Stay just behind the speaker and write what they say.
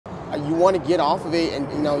you want to get off of it, and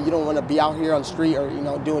you know, you don't want to be out here on the street or, you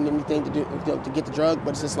know, doing anything to get the drug.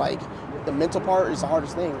 But it's just like the mental part is the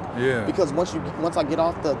hardest thing. Yeah. Because once I get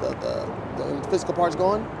off the physical part's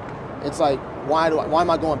going, it's like, why am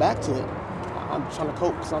I going back to it? I'm trying to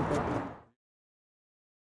cope with something.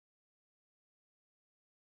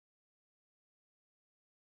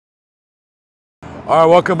 All right,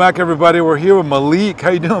 welcome back, everybody. We're here with Malik.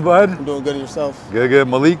 How you doing, bud? I'm doing good. And yourself? Good, good.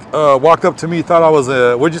 Malik walked up to me, thought I was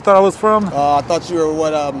where'd you thought I was from? I thought you were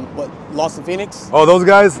what Lost in Phoenix? Oh, those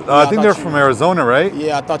guys? Yeah, I think they're from Arizona, right?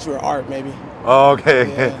 Yeah, I thought you were Art, maybe. Oh, okay.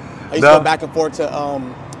 Yeah. I used to go back and forth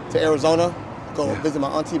to Arizona, go visit my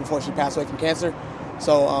auntie before she passed away from cancer.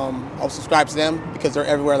 So I was subscribed to them because they're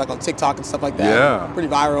everywhere, like on TikTok and stuff like that. Yeah. Pretty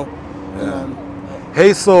viral. Yeah. And,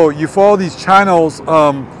 hey, so you follow these channels.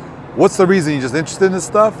 What's the reason? You just interested in this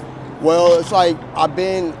stuff? Well, it's like I've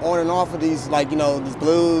been on and off of these, like, you know, these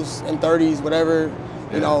blues and 30s, whatever,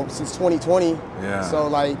 you know, since 2020. Yeah. So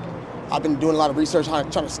like I've been doing a lot of research, trying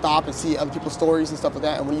to stop and see other people's stories and stuff like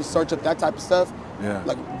that. And when you search up that type of stuff, yeah,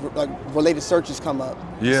 like related searches come up.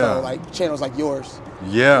 Yeah. So like channels like yours.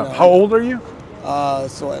 Yeah. You know? How old are you?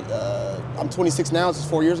 I'm 26 now. This is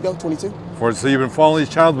 4 years ago, 22. So you've been following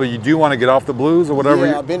these channels, but you do want to get off the blues or whatever?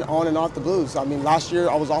 Yeah, I've been on and off the blues. I mean, last year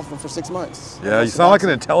I was off them for 6 months. Yeah, you sound like an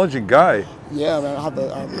intelligent guy. Yeah, man. I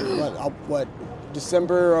have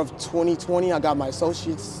December of 2020, I got my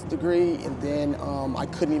associate's degree, and then I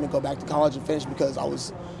couldn't even go back to college and finish because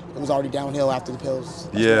it was already downhill after the pills.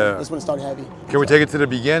 That's when it started heavy. Can we take it to the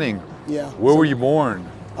beginning? Yeah. Where were you born?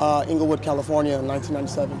 Inglewood, California, in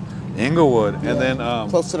 1997. Inglewood, yeah. And then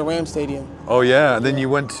close to the Ram Stadium. Oh yeah, and then you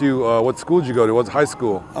went to what school did you go to? What high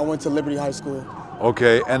school? I went to Liberty High School.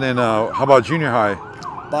 Okay, and then how about junior high?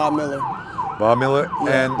 Bob Miller. Bob Miller,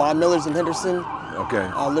 yeah, and Bob Miller's in Henderson. Okay.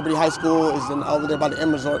 Liberty High School is over there by the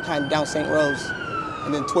M Resort, kind of down St. Rose,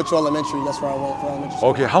 and then Twitchell Elementary. That's where I went for elementary school.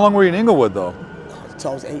 Okay, how long were you in Inglewood though?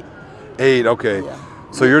 Until I was 8. 8, okay. Yeah.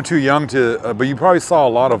 So you're too young to, but you probably saw a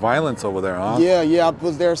lot of violence over there, huh? Yeah, yeah. I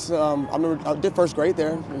was there. I remember I did first grade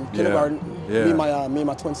there in kindergarten. Yeah. Me and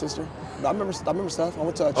my twin sister. I remember stuff. I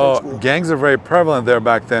went to a church school. Gangs are very prevalent there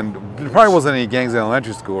back then. There probably wasn't any gangs in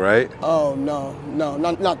elementary school, right? Oh no,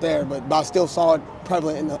 not there. But I still saw it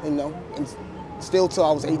prevalent in still till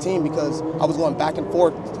I was 18 because I was going back and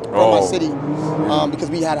forth from my city because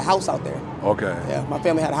we had a house out there. Okay. Yeah, my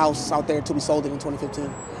family had a house out there until we sold it in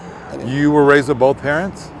 2015. You were raised with both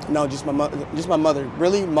parents? No, just my mother.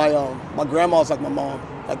 Really, my grandma's like my mom.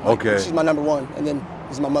 Okay. She's my number one, and then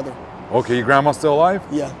is my mother. Okay, your grandma's still alive?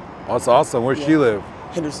 Yeah. Oh, that's awesome. Where's she live?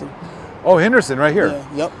 Henderson. Oh, Henderson, right here.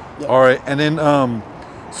 Yeah. Yep. All right, and then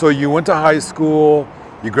so you went to high school,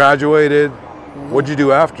 you graduated. What'd you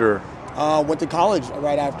do after? Went to college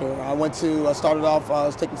right after. I started off, I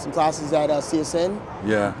was taking some classes at CSN.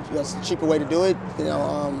 Yeah. That's a cheaper way to do it. You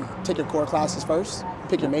know, take your core classes first,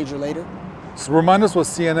 pick your major later. So remind us what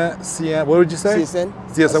what would you say? CSN.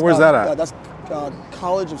 CSN, where's that at? That's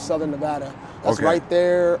College of Southern Nevada. That's right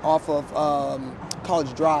there off of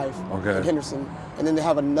College Drive in Henderson. And then they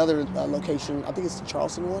have another location, I think it's the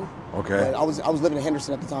Charleston one. Okay. But I was living in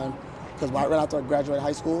Henderson at the time because right after I graduated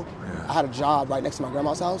high school, I had a job right next to my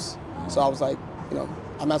grandma's house. So I was like, you know,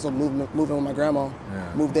 I might as well move in with my grandma.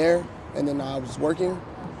 Moved there, and then I was working,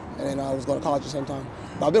 and then I was going to college at the same time.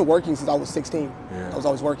 But I've been working since I was 16. I was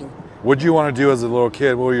always working. What did you want to do as a little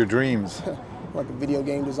kid? What were your dreams? Like a video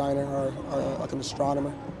game designer or like an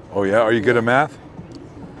astronomer. Oh yeah, are you good at math?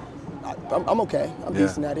 I'm okay. I'm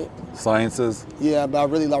decent at it. Sciences? Yeah, but I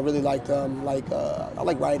really liked I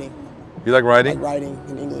like writing. You like writing? I like writing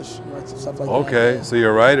in English, stuff like that. Okay, so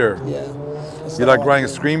you're a writer. Yeah. You like writing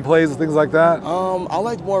screenplays and things like that?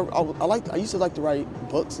 I used to like to write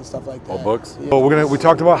books and stuff like that. Oh, books? Yeah. So we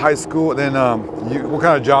talked about high school, then what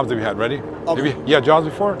kind of jobs have you had? Ready? Okay. You had jobs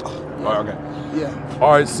before? Oh, okay. Yeah.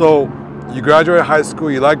 All right, so you graduated high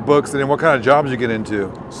school, you like books, and then what kind of jobs did you get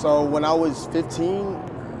into? So when I was 15,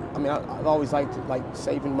 I mean, I've always liked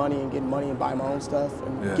saving money and getting money and buying my own stuff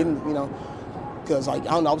and getting, you know, because I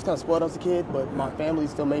don't know, I was kind of spoiled as a kid, but my family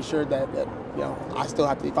still made sure that you know, I still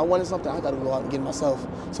have to, if I wanted something, I got to go out and get it myself.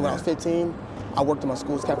 So when I was 15, I worked in my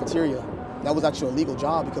school's cafeteria. That was actually a legal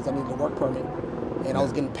job because I needed a work permit. And I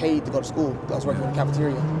was getting paid to go to school. I was working in the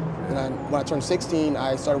cafeteria. And when I turned 16,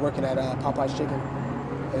 I started working at Popeye's Chicken.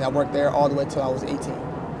 And I worked there all the way till I was 18.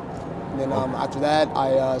 And then after that,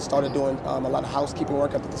 I started doing a lot of housekeeping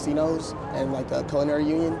work at the casinos and like the culinary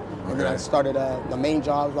union. And then I started, the main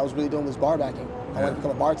job I was really doing was bar backing. I wanted to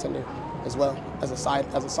become a bartender as well, as a side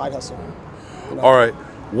hustle. You know? All right,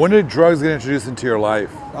 when did drugs get introduced into your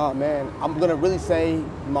life? Oh man, I'm gonna really say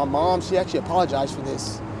my mom, she actually apologized for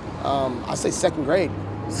this. I say second grade.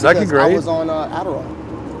 Second grade? I was on Adderall.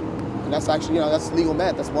 And that's actually, that's legal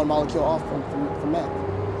meth. That's one molecule off from meth.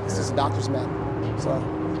 It's just a doctor's meth. So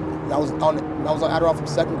I was on Adderall from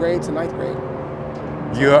 2nd grade to 9th grade.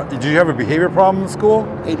 Did you have a behavior problem in school?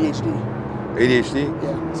 ADHD. ADHD?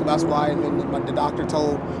 Yeah. So that's why the doctor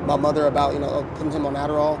told my mother about, putting him on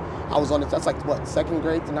Adderall. I was on it, that's like what, 2nd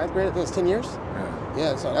grade to 9th grade? I think it's 10 years.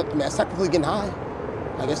 Yeah, so that's technically getting high,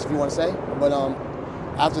 I guess, if you want to say. But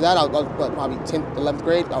after that, I was probably 10th, 11th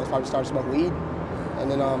grade, I was probably starting to smoke weed. And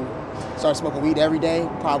then started smoking weed every day,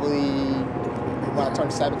 probably when I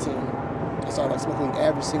turned 17. I started smoking weed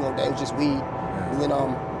every single day, it was just weed. And then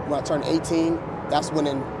when I turned 18, that's when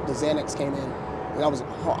the Xanax came in. And I was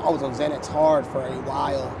on Xanax hard for a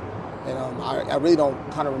while. And I really don't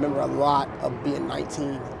kind of remember a lot of being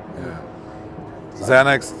 19.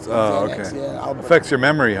 Xanax, Xanax, okay. Yeah, affects your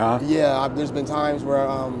memory, huh? Yeah, there's been times where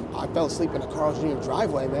I fell asleep in a Carl's Jr.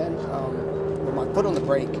 driveway, man, with my foot on the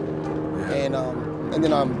brake. And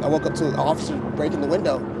then I woke up to an officer breaking the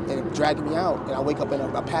window and dragging me out, and I wake up in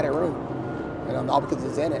a padded room, and all because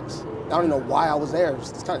of Xanax. I don't even know why I was there.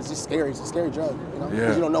 It's just scary. It's a scary drug,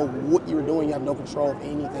 because you don't know what you were doing. You have no control of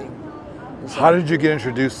anything. So, how did you get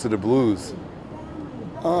introduced to the blues?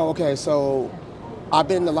 Oh, okay. So I've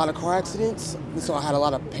been in a lot of car accidents, so I had a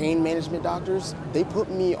lot of pain management doctors. They put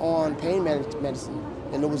me on pain medicine,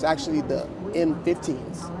 and it was actually the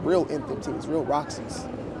M15s, real M15s, real Roxys,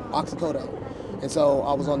 oxycodone. And so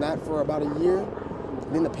I was on that for about a year.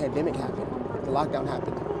 Then the pandemic happened. The lockdown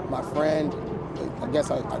happened. My friend, I guess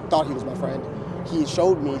I thought he was my friend, he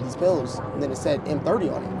showed me these pills, and then it said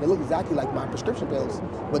M30 on it. They looked exactly like my prescription pills.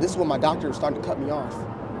 But this is when my doctor started to cut me off.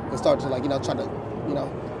 They started to try to,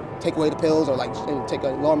 take away the pills or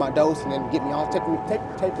lower my dose and then get me off,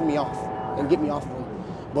 taping me off and get me off of them.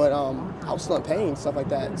 But I was still in pain, stuff like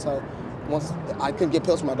that. So once I couldn't get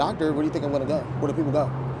pills from my doctor, where do you think I'm gonna go? Where do people go?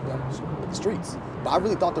 The streets. But I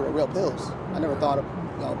really thought they were real pills. I never thought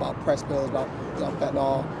about pressed pills, about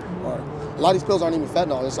fentanyl, or a lot of these pills aren't even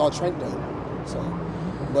fentanyl. It's all trankdale. So,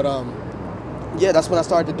 but yeah, that's when I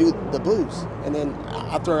started to do the blues. And then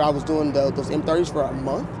after I was doing those M30s for a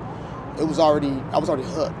month, I was already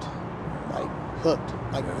hooked,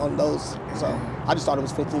 on those. So I just thought it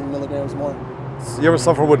was 15 milligrams more. You ever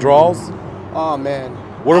suffer withdrawals? Oh man.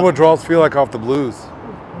 What do withdrawals feel like off the blues?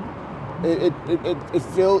 It's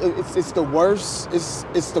the worst.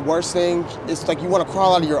 It's the worst thing. It's like you want to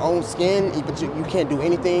crawl out of your own skin, but you can't do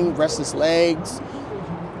anything. Restless legs,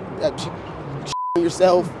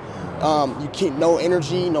 yourself. You can't, no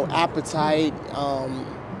energy, no appetite.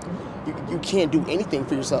 You can't do anything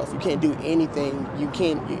for yourself. You can't do anything. You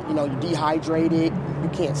can't. You're dehydrated. You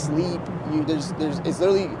can't sleep. It's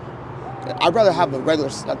literally. I'd rather have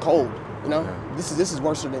a cold. This is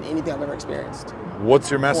worse than anything I've ever experienced.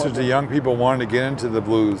 What's your message to young people wanting to get into the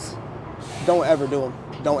blues? Don't ever do them.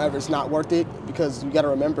 Don't ever. It's not worth it, because you got to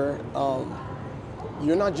remember,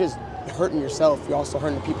 you're not just hurting yourself. You're also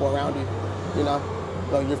hurting the people around you.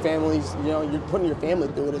 Like your families. You're putting your family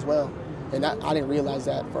through it as well. And I didn't realize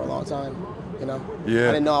that for a long time. Yeah.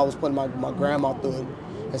 I didn't know I was putting my grandma through it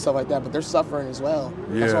and stuff like that. But they're suffering as well.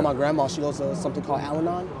 Yeah. That's why my grandma, she goes to something called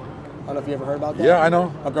Al-Anon. I don't know if you ever heard about that. Yeah, I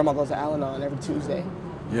know. My grandma goes to Al-Anon every Tuesday.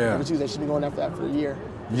 Yeah. Every Tuesday. She's been going after that for a year.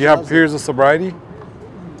 You have periods of sobriety?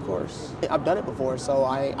 Of course. I've done it before, so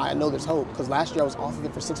I know there's hope. Because last year I was off of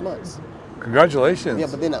it for 6 months. Congratulations. Yeah,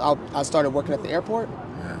 but then I started working at the airport.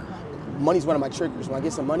 Yeah. Money's one of my triggers. When I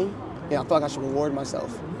get some money, I feel like I should reward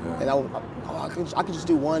myself. Yeah. And I could just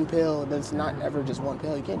do one pill, but it's not ever just one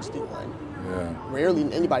pill. You can't just do one. Yeah.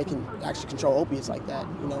 Rarely anybody can actually control opiates like that.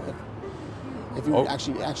 If you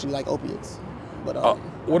actually like opiates. But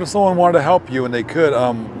what if someone wanted to help you and they could?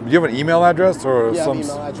 Do you have an email address or some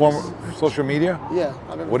form of social media? Yeah.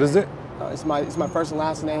 What is it? It's my first and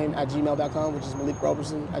last name @gmail.com, which is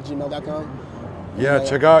Maliqroberson @gmail.com. Yeah,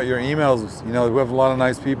 check out your emails. We have a lot of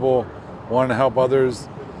nice people wanting to help others.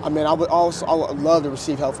 I mean, I would love to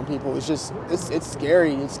receive help from people. It's just, it's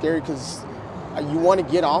scary. It's scary because you want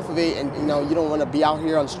to get off of it, and you don't want to be out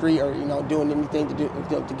here on the street or doing anything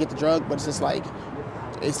to get the drug. But it's just like,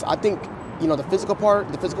 I think the physical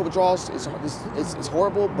part, the physical withdrawals is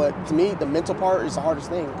horrible. But to me, the mental part is the hardest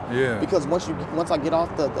thing. Yeah. Because once I get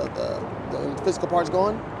off the physical part's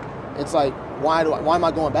gone, it's like, why am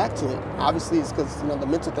I going back to it? Obviously, it's because the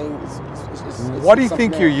mental thing is what do you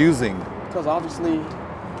think you're using? Because obviously,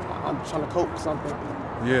 I'm trying to cope with something.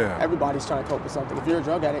 Yeah. Everybody's trying to cope with something. If you're a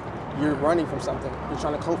drug addict, you're running from something. You're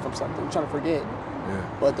trying to cope from something. You're trying to forget. Yeah.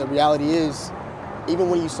 But the reality is, even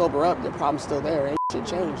when you sober up, your problem's still there. Ain't shit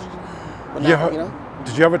changed. But now,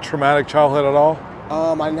 Did you have a traumatic childhood at all?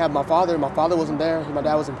 I didn't have my father. My father wasn't there. My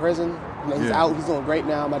dad was in prison. He's out. He's doing great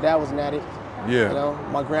now. My dad was an addict. Yeah. You know,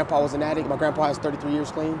 my grandpa was an addict. My grandpa has 33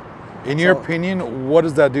 years clean. In your opinion, what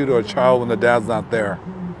does that do to a child when the dad's not there?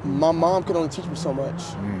 My mom could only teach me so much.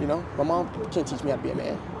 You know, my mom can't teach me how to be a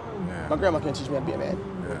man. Yeah. My grandma can't teach me how to be a man.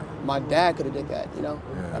 Yeah. My dad could have did that. You know,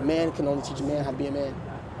 Yeah. a man can only teach a man how to be a man.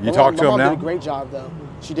 You talk to him now? My mom did a great job though.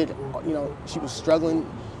 She did. You know, she was struggling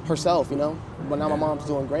herself. You know, but now my mom's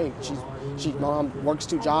doing great. My mom works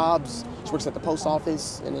 2 jobs. She works at the post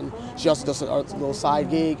office, and then she also does a little side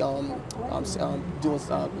gig, doing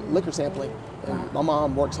liquor sampling. And my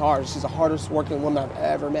mom works hard. She's the hardest working woman I've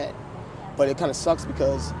ever met. But it kind of sucks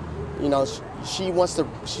because, you know, she wants the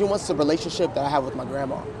relationship that I have with my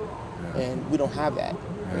grandma, and we don't have that.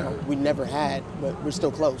 You know, we never had, but we're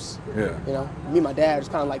still close. Yeah. You know, me and my dad are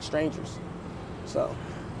just kind of like strangers. So.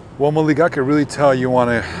 Well, Malik, I could really tell you want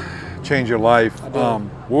to change your life. I do.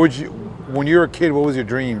 What would you, when you were a kid, what was your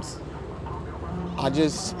dreams? I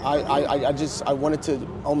wanted to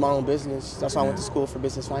own my own business. That's why I went to school for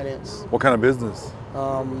business finance. What kind of business?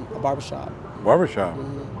 A barbershop. Barbershop.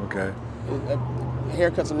 Mm-hmm. Okay.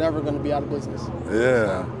 Haircuts are never going to be out of business.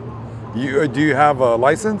 Yeah. Do you have a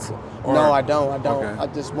license? Or? No, I don't. Okay. I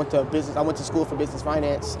just went to business. I went to school for business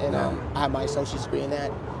finance, and I have my associate's degree in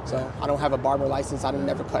that. So I don't have a barber license. I didn't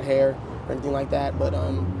never cut hair or anything like that. But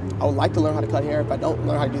I would like to learn how to cut hair. If I don't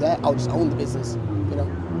learn how to do that, I'll just own the business. You know.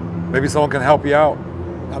 Maybe someone can help you out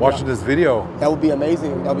watching this video. That would be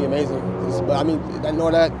amazing. That would be amazing. But I mean, in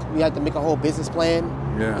order that we have to make a whole business plan.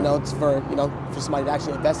 Yeah. You know, it's for somebody to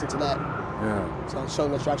actually invest into that. Yeah. So show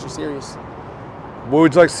them that you're actually serious. What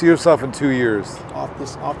would you like to see yourself in 2 years? Off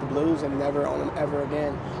the blues and never on them ever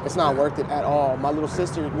again. It's not worth it at all. My little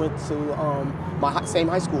sister went to my same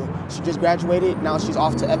high school. She just graduated. Now she's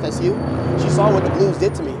off to FSU. She saw what the blues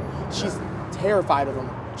did to me. She's terrified of them.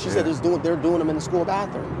 She said they're doing them in the school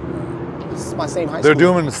bathroom. This is my same high school. They're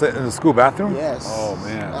doing them in the school bathroom? Yes. Oh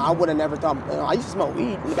man. And I would have never thought. I used to smoke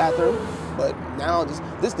weed in the bathroom, but now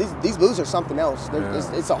these blues are something else.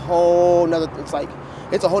 It's a whole nother.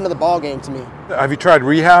 It's a whole nother ball game to me. Have you tried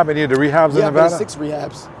rehab? Any of the rehabs in Nevada? Yeah, I've been to 6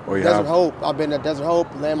 rehabs. Oh, you Desert have? Hope. I've been to Desert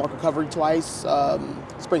Hope, Landmark Recovery twice,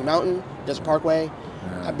 Spring Mountain, Desert Parkway.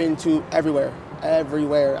 Yeah. I've been to everywhere.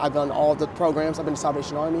 I've done all the programs. I've been to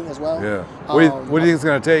Salvation Army as well. Yeah. What do you think it's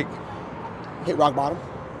going to take? Hit rock bottom.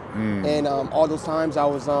 And all those times I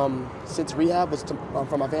was sent to rehab was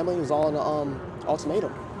from my family. It was all in an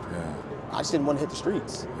ultimatum. Yeah. I just didn't want to hit the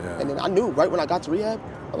streets. Yeah. And then I knew right when I got to rehab,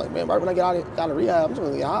 I'm like, man, right when I get out of rehab, I'm just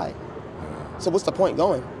going to get high. Yeah. So what's the point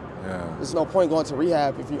going? Yeah. There's no point going to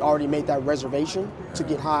rehab if you already made that reservation to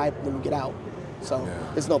get high when you get out. So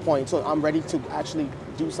there's no point. So I'm ready to actually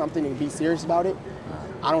do something and be serious about it.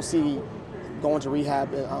 I don't see going to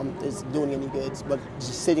rehab is doing any good, but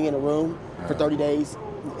just sitting in a room for 30 days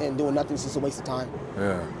and doing nothing is just a waste of time.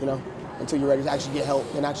 Yeah. You know, until you're ready to actually get help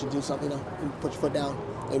and actually do something, and put your foot down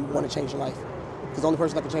and want to change your life. Because the only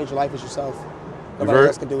person that can change your life is yourself. Nobody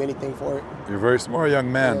else can do anything for it. You're a very smart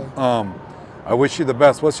young man. Yeah. I wish you the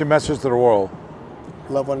best. What's your message to the world?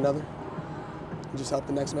 Love one another. And just help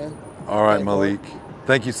the next man. All right, Malik.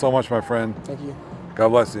 Thank you so much, my friend. Thank you. God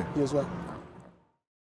bless you. You as well.